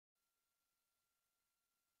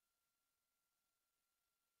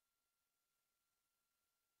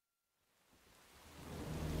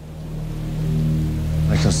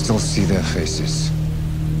can still see their faces.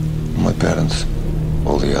 My parents,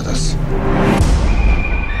 all the others.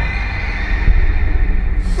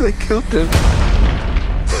 They killed them.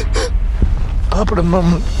 Papa and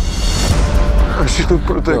Mama. I should have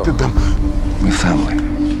protected them. We're family.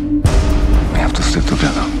 We have to stick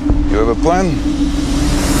together. You have a plan?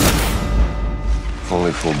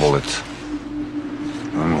 Only full bullets.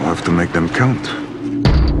 And we'll have to make them count.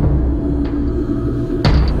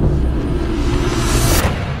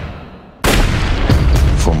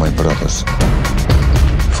 For my brothers,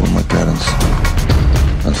 for my parents,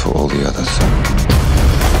 and for all the others.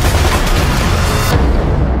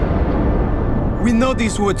 We know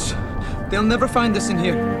these woods. They'll never find us in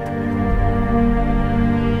here.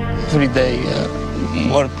 Every day,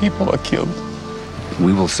 more people are killed.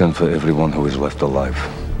 We will send for everyone who is left alive.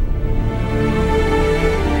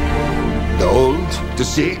 The old, the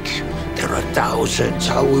sick, there are thousands.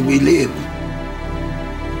 How will we live?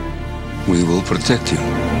 We will protect you.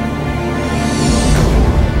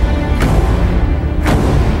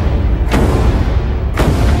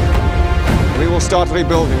 We will start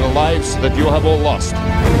rebuilding the lives that you have all lost.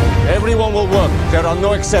 Everyone will work. There are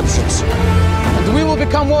no exceptions. And we will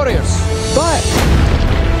become warriors. But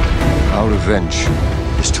Our revenge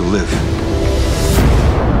is to live.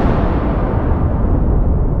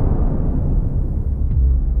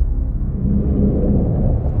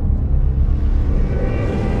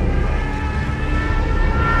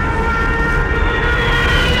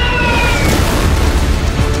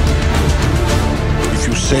 If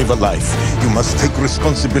you save a life, you must take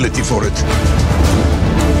responsibility for it.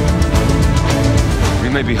 We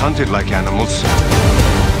may be hunted like animals,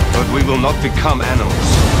 but we will not become animals.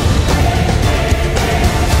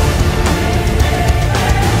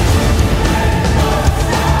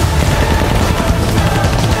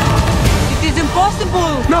 It is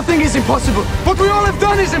impossible! nothing is impossible. What we all have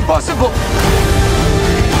done is impossible.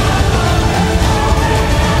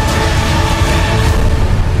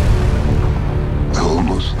 I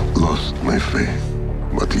almost lost my faith,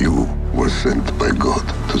 but you were sent by God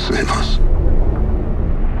to save us.